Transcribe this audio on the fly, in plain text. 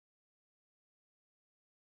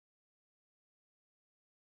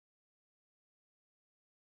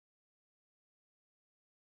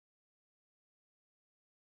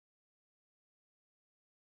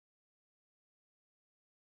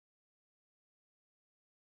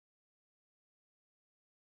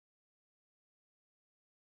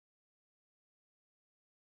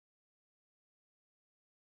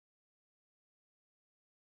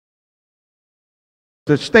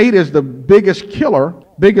The state is the biggest killer,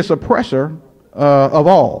 biggest oppressor of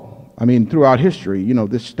all. I mean, throughout history, you know,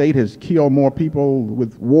 this state has killed more people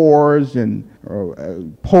with wars and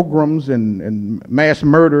pogroms and mass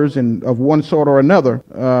murders and of one sort or another.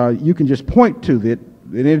 You can just point to it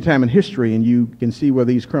at any time in history, and you can see where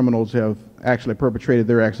these criminals have actually perpetrated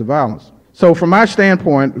their acts of violence. So from my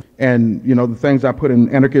standpoint, and you know, the things I put in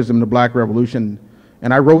Anarchism and the Black Revolution,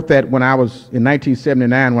 and I wrote that when I was in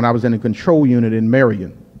 1979 when I was in a control unit in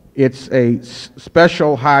Marion. It's a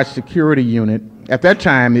special high security unit. At that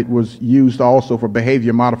time it was used also for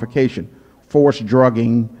behavior modification, forced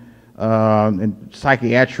drugging, and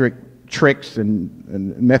psychiatric tricks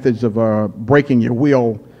and methods of breaking your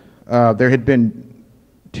will. There had been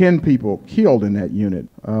 10 people killed in that unit,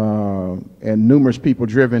 and numerous people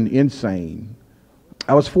driven insane.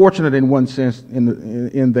 I was fortunate in one sense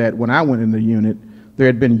in that when I went in the unit, there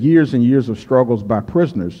had been years and years of struggles by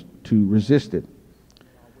prisoners to resist it.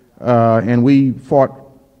 And we fought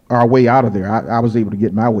our way out of there. I was able to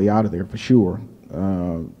get my way out of there for sure,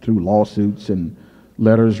 through lawsuits and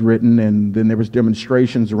letters written, and then there was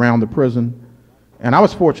demonstrations around the prison. And I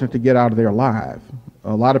was fortunate to get out of there alive.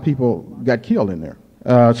 A lot of people got killed in there.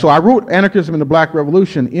 So I wrote Anarchism and the Black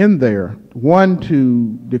Revolution in there, one,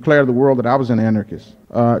 to declare to the world that I was an anarchist.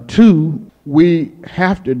 Two, we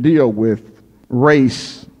have to deal with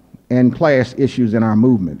race and class issues in our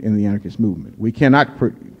movement, in the anarchist movement. We cannot,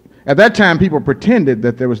 at that time people pretended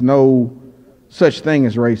that there was no such thing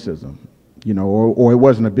as racism, you know, or it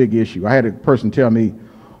wasn't a big issue. I had a person tell me,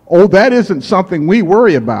 oh, that isn't something we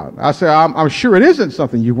worry about. I said, I'm sure it isn't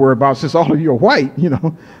something you worry about since all of you are white, you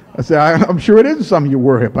know. I said, I'm sure it isn't something you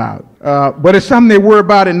worry about. But it's something they worry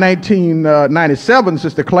about in 1997,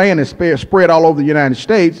 since the Klan has spread all over the United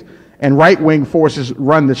States and right-wing forces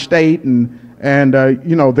run the state, and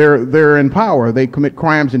you know, they're in power. They commit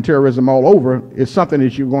crimes and terrorism all over. It's something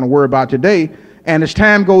that you're going to worry about today. And as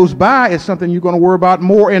time goes by, it's something you're going to worry about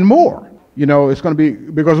more and more. You know, it's going to be,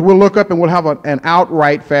 because we'll look up and we'll have an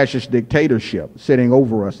outright fascist dictatorship sitting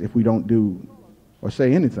over us if we don't do or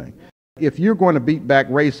say anything. If you're going to beat back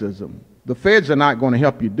racism, the feds are not going to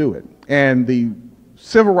help you do it. And the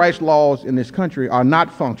civil rights laws in this country are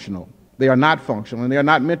not functional. They are not functional, and they are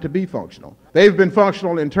not meant to be functional. They've been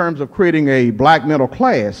functional in terms of creating a black middle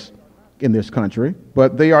class in this country,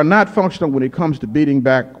 but they are not functional when it comes to beating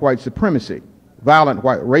back white supremacy, violent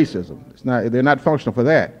white racism. They're not functional for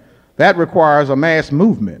that. That requires a mass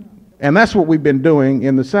movement, and that's what we've been doing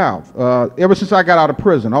in the South. Ever since I got out of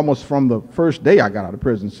prison, almost from the first day I got out of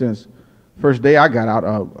prison, since first day I got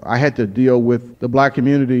out, I had to deal with the black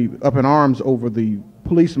community up in arms over the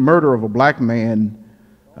police murder of a black man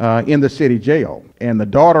in the city jail. And the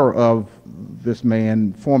daughter of this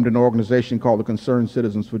man formed an organization called the Concerned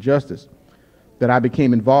Citizens for Justice that I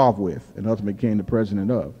became involved with and ultimately became the president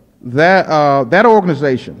of. That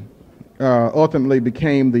organization ultimately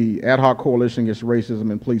became the Ad Hoc Coalition Against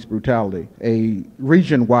Racism and Police Brutality, a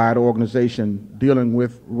region-wide organization dealing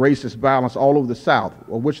with racist violence all over the South,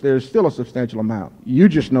 of which there's still a substantial amount. You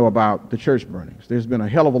just know about the church burnings. There's been a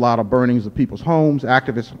hell of a lot of burnings of people's homes,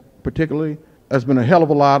 activists particularly. There's been a hell of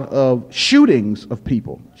a lot of shootings of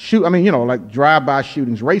people. I mean, you know, like drive-by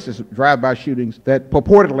shootings, racist drive-by shootings that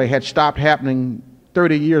purportedly had stopped happening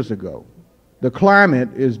 30 years ago. The climate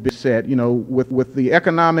is beset, you know, with the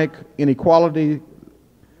economic inequality,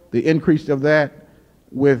 the increase of that,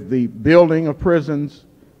 with the building of prisons,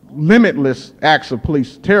 limitless acts of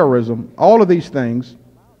police terrorism, all of these things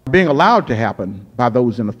are being allowed to happen by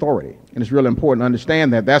those in authority. And it's really important to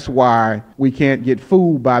understand that. That's why we can't get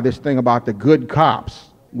fooled by this thing about the good cops.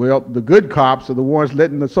 Well, the good cops are the ones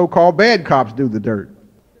letting the so-called bad cops do the dirt.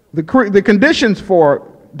 The conditions for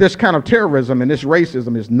this kind of terrorism and this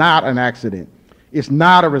racism is not an accident. It's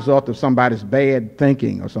not a result of somebody's bad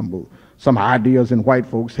thinking or some ideas in white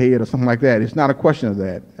folks' head or something like that. It's not a question of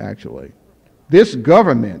that, actually. This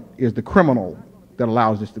government is the criminal that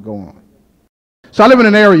allows this to go on. So I live in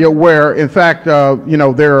an area where, in fact, you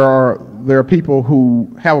know, there are people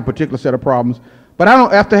who have a particular set of problems, but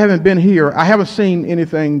after having been here, I haven't seen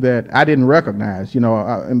anything that I didn't recognize, you know,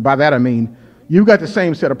 and by that I mean, you've got the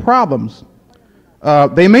same set of problems.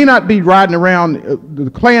 They may not be riding around,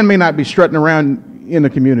 the Klan may not be strutting around in the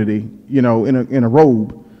community, you know, in a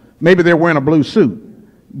robe. Maybe they're wearing a blue suit,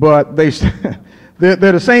 but they're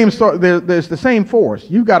the same sort. There's the same force.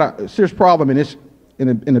 You've got a serious problem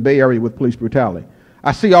in the Bay Area with police brutality.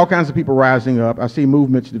 I see all kinds of people rising up. I see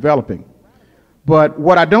movements developing. But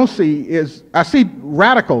what I don't see is, I see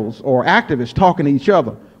radicals or activists talking to each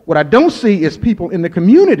other. What I don't see is people in the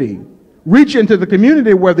community reach into the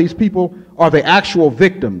community where these people are the actual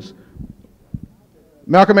victims.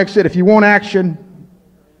 Malcolm X said, if you want action,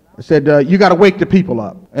 I said, you got to wake the people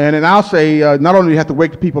up. And then I'll say, not only do you have to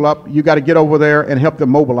wake the people up, you got to get over there and help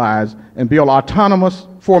them mobilize and build autonomous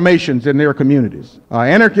formations in their communities.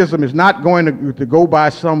 Anarchism is not going to go by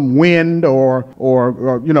some wind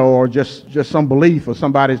or just some belief, or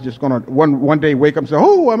somebody's just going to one day wake up and say,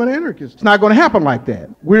 oh, I'm an anarchist. It's not going to happen like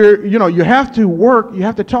that. You have to work, you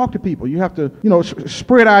have to talk to people, you have to,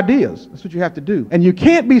 spread ideas. That's what you have to do. And you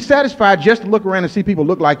can't be satisfied just to look around and see people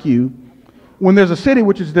look like you when there's a city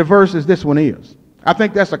which is diverse as this one is. I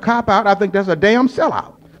think that's a cop-out. I think that's a damn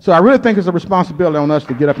sellout. So I really think it's a responsibility on us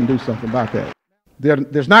to get up and do something about that.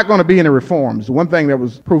 There's not going to be any reforms. One thing that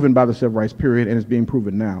was proven by the civil rights period and is being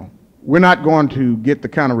proven now, we're not going to get the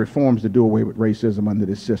kind of reforms to do away with racism under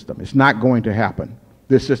this system. It's not going to happen.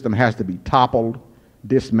 This system has to be toppled,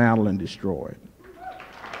 dismantled, and destroyed.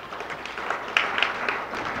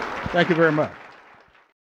 Thank you very much.